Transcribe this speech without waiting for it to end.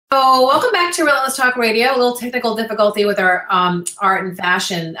So welcome back to Relentless Talk Radio. A little technical difficulty with our art and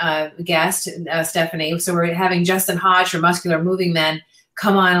fashion guest, Stephanie. So we're having Justin Hodge from Muscular Moving Men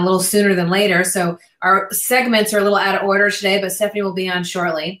come on a little sooner than later. So our segments are a little out of order today, but Stephanie will be on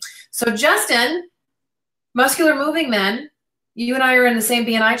shortly. So Justin, Muscular Moving Men, you and I are in the same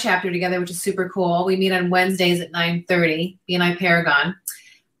BNI chapter together, which is super cool. We meet on Wednesdays at 9:30, BNI Paragon.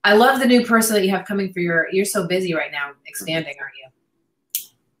 I love the new person that you have coming for you're so busy right now expanding, aren't you?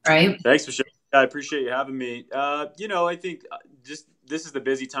 Right? Thanks for sharing. I appreciate you having me. I think just this is the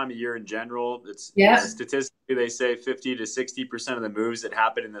busy time of year in general. Statistically, they say 50 to 60% of the moves that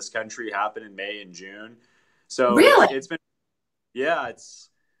happen in this country happen in May and June. So really? it's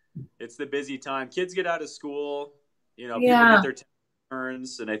the busy time. Kids get out of school, people get their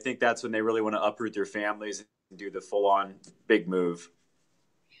turns, and I think that's when they really want to uproot their families and do the full-on big move.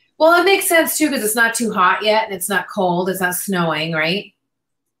 Well, it makes sense too because it's not too hot yet and it's not cold, it's not snowing, right?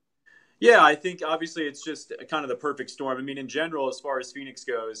 Yeah, I think obviously it's just kind of the perfect storm. I mean, in general, as far as Phoenix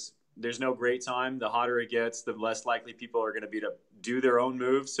goes, there's no great time. The hotter it gets, the less likely people are going to be to do their own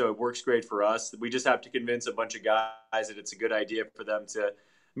moves. So it works great for us. We just have to convince a bunch of guys that it's a good idea for them to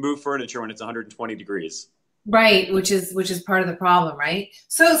move furniture when it's 120 degrees. Right, which is part of the problem, right?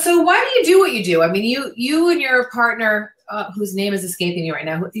 So why do you do what you do? I mean, you and your partner, whose name is escaping me right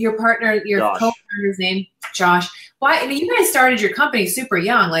now, your partner, your co-partner's name, Josh. Why? I mean, you guys started your company super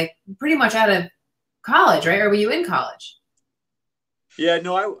young, like pretty much out of college, right? Or were you in college? Yeah,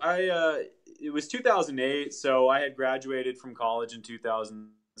 no, it was 2008, so I had graduated from college in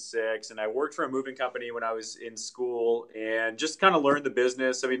 2006, and I worked for a moving company when I was in school, and just kind of learned the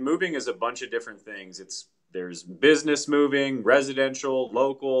business. I mean, moving is a bunch of different things. There's business moving, residential,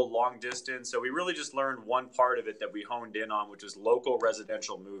 local, long distance. So we really just learned one part of it that we honed in on, which is local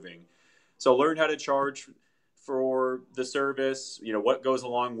residential moving. So learned how to charge for the service, what goes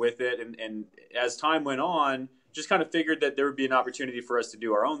along with it. And as time went on, just kind of figured that there would be an opportunity for us to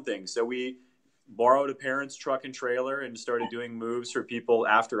do our own thing. So we borrowed a parent's truck and trailer and started doing moves for people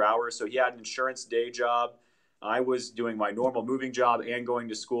after hours. So he had an insurance day job. I was doing my normal moving job and going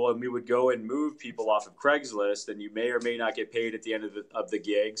to school, and we would go and move people off of Craigslist, and you may or may not get paid at the end of the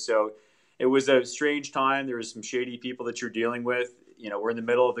gig. So it was a strange time. There was some shady people that you're dealing with. We're in the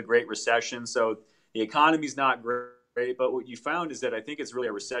middle of the Great Recession, so the economy's not great. But what you found is that I think it's really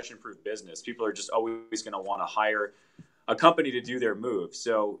a recession-proof business. People are just always going to want to hire a company to do their move.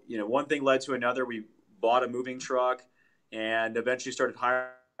 So, one thing led to another. We bought a moving truck and eventually started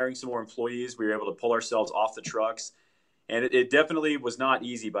hiring some more employees. We were able to pull ourselves off the trucks, and it definitely was not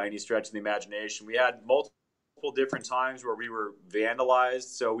easy by any stretch of the imagination. We had multiple different times where we were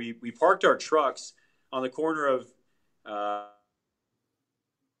vandalized. So we parked our trucks on the corner of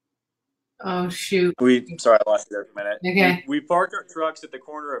oh shoot. Sorry, I lost you there for a minute. Okay. We parked our trucks at the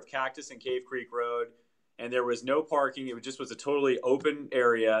corner of Cactus and Cave Creek Road, and there was no parking. It just was a totally open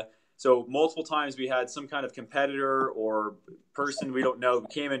area. So multiple times we had some kind of competitor or person we don't know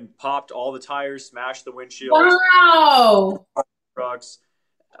came and popped all the tires, smashed the windshield. Wow! Trucks,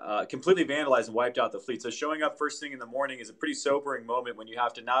 completely vandalized and wiped out the fleet. So showing up first thing in the morning is a pretty sobering moment when you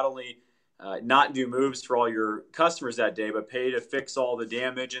have to not only not do moves for all your customers that day, but pay to fix all the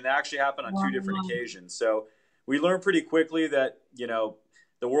damage. And that actually happened on two different occasions. So we learned pretty quickly that,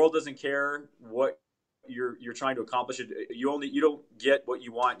 the world doesn't care what you're trying to accomplish. It you don't get what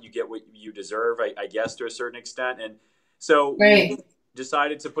you want, you get what you deserve, I guess, to a certain extent. And so we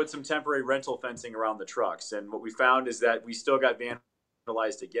decided to put some temporary rental fencing around the trucks, and what we found is that we still got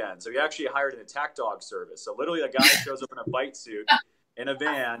vandalized again. So we actually hired an attack dog service. So literally a guy shows up in a bite suit in a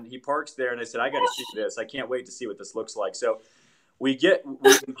van, he parks there, and I said, I got to see this, I can't wait to see what this looks like. So we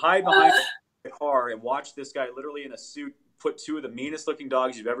hide behind the car and watch this guy literally in a suit put two of the meanest looking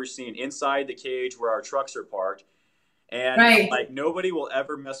dogs you've ever seen inside the cage where our trucks are parked. And like nobody will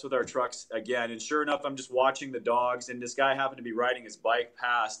ever mess with our trucks again. And sure enough, I'm just watching the dogs, and this guy happened to be riding his bike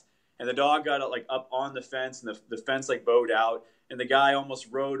past, and the dog got up on the fence, and the fence bowed out, and the guy almost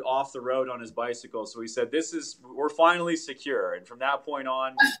rode off the road on his bicycle. So we said, we're finally secure. And from that point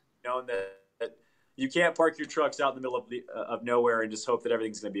on, we've known that you can't park your trucks out in the middle of nowhere and just hope that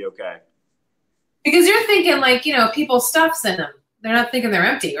everything's going to be okay. Because you're thinking people's stuff's in them. They're not thinking they're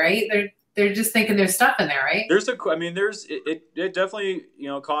empty, right? They're just thinking there's stuff in there, right? It definitely,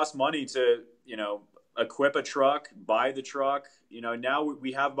 costs money to, equip a truck, buy the truck. Now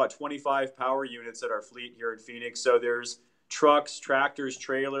we have about 25 power units at our fleet here in Phoenix. So there's trucks, tractors,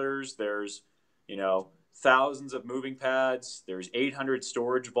 trailers, there's, thousands of moving pads, there's 800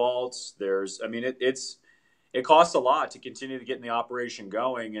 storage vaults. it costs a lot to continue to get the operation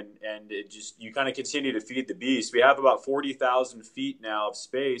going, and it just, you kind of continue to feed the beast. We have about 40,000 feet now of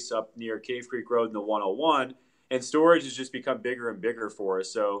space up near Cave Creek Road in the 101, and storage has just become bigger and bigger for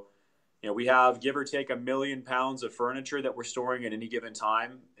us. So, we have, give or take, 1 million pounds of furniture that we're storing at any given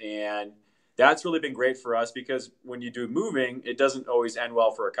time, and that's really been great for us, because when you do moving, it doesn't always end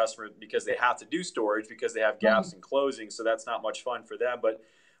well for a customer, because they have to do storage because they have gaps in closing. So that's not much fun for them. But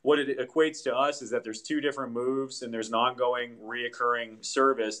what it equates to us is that there's 2 different moves, and there's an ongoing reoccurring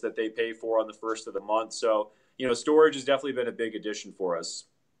service that they pay for on the first of the month. So, storage has definitely been a big addition for us.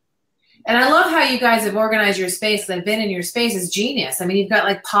 And I love how you guys have organized your space. I've been in your space. Is genius. I mean, you've got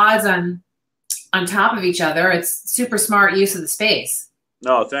like pods on top of each other. It's super smart use of the space.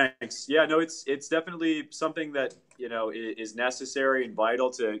 No, thanks. Yeah, no, it's definitely something that, is necessary and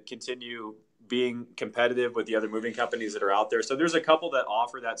vital to continue being competitive with the other moving companies that are out there. So there's a couple that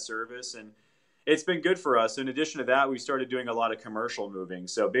offer that service, and it's been good for us. In addition to that, we started doing a lot of commercial moving.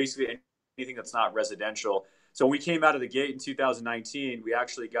 So basically anything that's not residential. So when we came out of the gate in 2019, we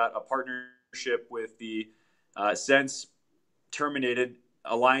actually got a partnership with the since terminated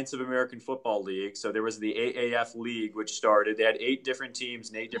Alliance of American Football League. So there was the AAF League, which started. They had 8 different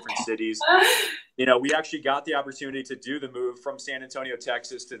teams in 8 different cities. We actually got the opportunity to do the move from San Antonio,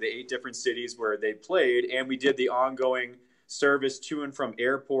 Texas, to the 8 different cities where they played. And we did the ongoing service to and from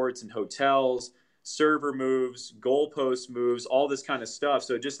airports and hotels, server moves, goalpost moves, all this kind of stuff.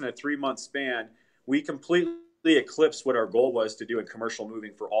 So just in a 3-month span, we completely eclipsed what our goal was to do in commercial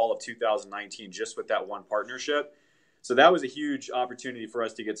moving for all of 2019, just with that one partnership. So that was a huge opportunity for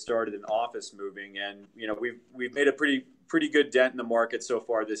us to get started in office moving, and we've made a pretty good dent in the market so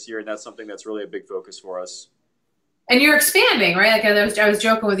far this year, and that's something that's really a big focus for us. And you're expanding, right? Like I was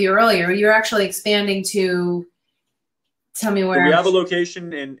joking with you earlier. You're actually expanding to, tell me where. So we have a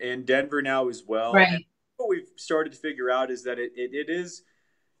location in Denver now as well. Right. And what we've started to figure out is that it is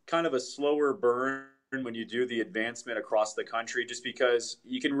kind of a slower burn when you do the advancement across the country, just because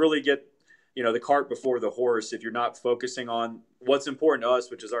you can really get the cart before the horse if you're not focusing on what's important to us,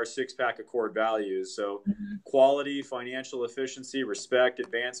 which is our 6-pack of core values. So quality, financial efficiency, respect,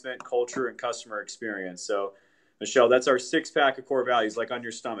 advancement, culture, and customer experience. So Michelle, that's our 6-pack of core values, like on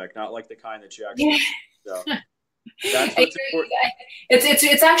your stomach, not like the kind that you actually so that's what's important.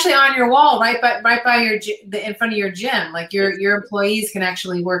 It's actually on your wall, right by your in front of your gym. Like your employees can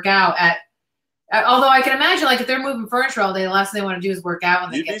actually work out at. Although I can imagine, like, if they're moving furniture all day, the last thing they want to do is work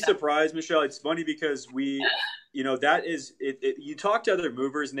out. You'd be surprised, Michelle. It's funny because that is it. You talk to other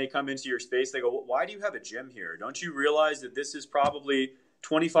movers and they come into your space. They go, well, "Why do you have a gym here? Don't you realize that this is probably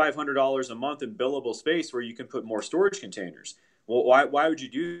 $2,500 a month in billable space where you can put more storage containers? Well, why would you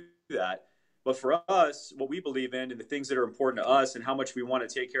do that?" But for us, what we believe in and the things that are important to us and how much we want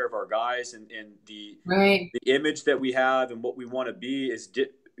to take care of our guys and the image that we have and what we want to be is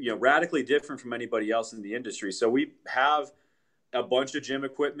radically different from anybody else in the industry. So we have a bunch of gym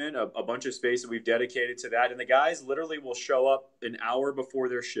equipment, a bunch of space that we've dedicated to that. And the guys literally will show up an hour before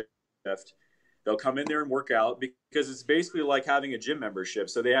their shift. They'll come in there and work out because it's basically like having a gym membership.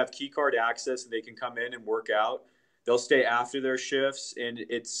 So they have key card access and they can come in and work out. They'll stay after their shifts. And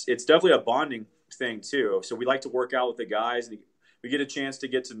it's definitely a bonding thing too. So we like to work out with the guys and we get a chance to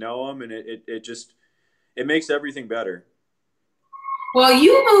get to know them, and it makes everything better. Well,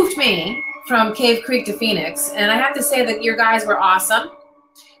 you moved me from Cave Creek to Phoenix, and I have to say that your guys were awesome.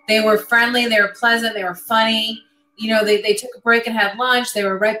 They were friendly, they were pleasant, they were funny. They took a break and had lunch. They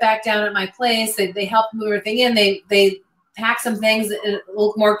were right back down at my place. They helped move everything in. They packed some things a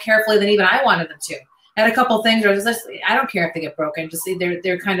little more carefully than even I wanted them to. I had a couple of things where I don't care if they get broken. Just see,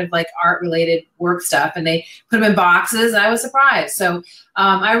 they're kind of like art-related work stuff, and they put them in boxes, and I was surprised. So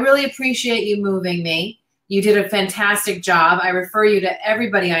I really appreciate you moving me. You did a fantastic job. I refer you to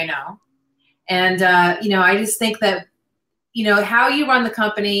everybody I know. And, I just think that, how you run the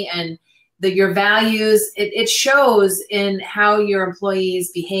company and your values, it shows in how your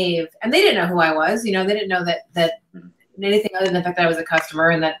employees behave. And they didn't know who I was. They didn't know that anything other than the fact that I was a customer,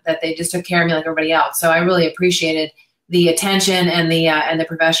 and that they just took care of me like everybody else. So I really appreciated the attention and the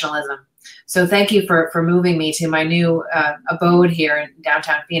professionalism. So thank you for moving me to my new abode here in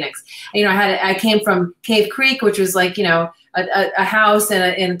downtown Phoenix. I came from Cave Creek, which was like, a house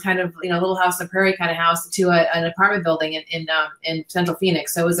in kind of, little house on the prairie kind of house, to an apartment building in Central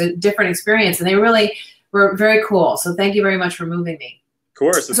Phoenix. So it was a different experience, and they really were very cool. So thank you very much for moving me. Of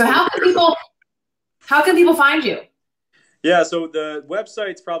course. So how can people find you? Yeah, so the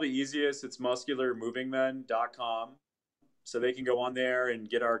website's probably easiest. It's muscularmovingmen.com. So they can go on there and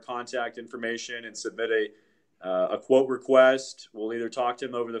get our contact information and submit a quote request. We'll either talk to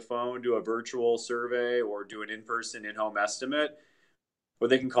them over the phone, do a virtual survey, or do an in-person in-home estimate. Or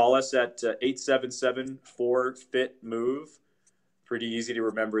they can call us at 877-4-FIT-MOVE. Pretty easy to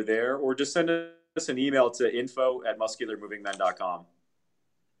remember there. Or just send us an email to info@muscularmovingmen.com.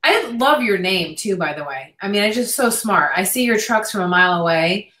 I love your name too, by the way. I mean, it's just so smart. I see your trucks from a mile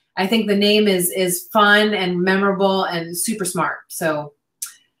away. I think the name is fun and memorable and super smart. So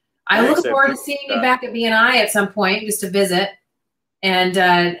I look forward to seeing you back at BNI at some point just to visit. And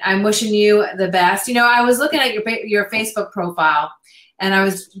I'm wishing you the best. You know, I was looking at your Facebook profile and I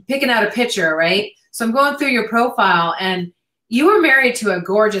was picking out a picture, right? So I'm going through your profile and you were married to a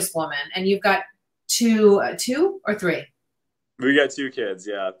gorgeous woman and you've got two or three? We got 2 kids,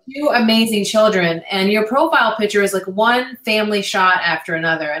 yeah. 2 amazing children. And your profile picture is like one family shot after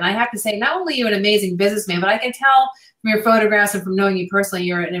another. And I have to say, not only are you an amazing businessman, but I can tell from your photographs and from knowing you personally,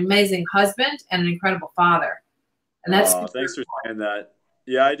 you're an amazing husband and an incredible father. And that's thanks for saying that.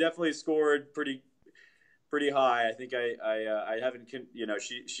 Yeah, I definitely scored pretty high. I think I haven't, you know,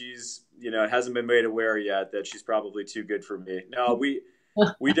 she's, you know, it hasn't been made aware yet that she's probably too good for me. No, we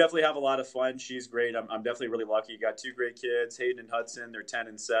definitely have a lot of fun. She's great. I'm definitely really lucky. Got 2 great kids, Hayden and Hudson. They're 10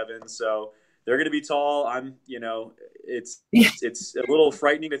 and 7. So they're going to be tall. I'm, you know, it's a little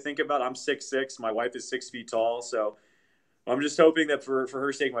frightening to think about. I'm 6'6". My wife is 6 feet tall. So I'm just hoping that for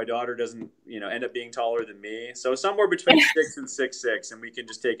her sake, my daughter doesn't, you know, end up being taller than me. So somewhere between 6 and 6'6", and we can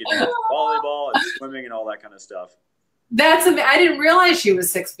just take it to volleyball and swimming and all that kind of stuff. That's amazing. I didn't realize she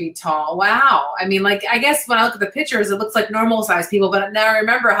was 6 feet tall. Wow. I mean, like, I guess when I look at the pictures, it looks like normal size people, but now I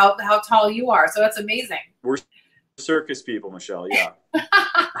remember how tall you are. So that's amazing. We're circus people, Michelle. Yeah.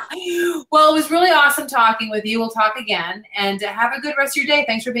 Well, it was really awesome talking with you. We'll talk again and have a good rest of your day.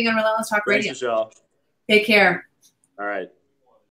 Thanks for being on Relentless Talk Radio. Thanks, Michelle. Take care. All right.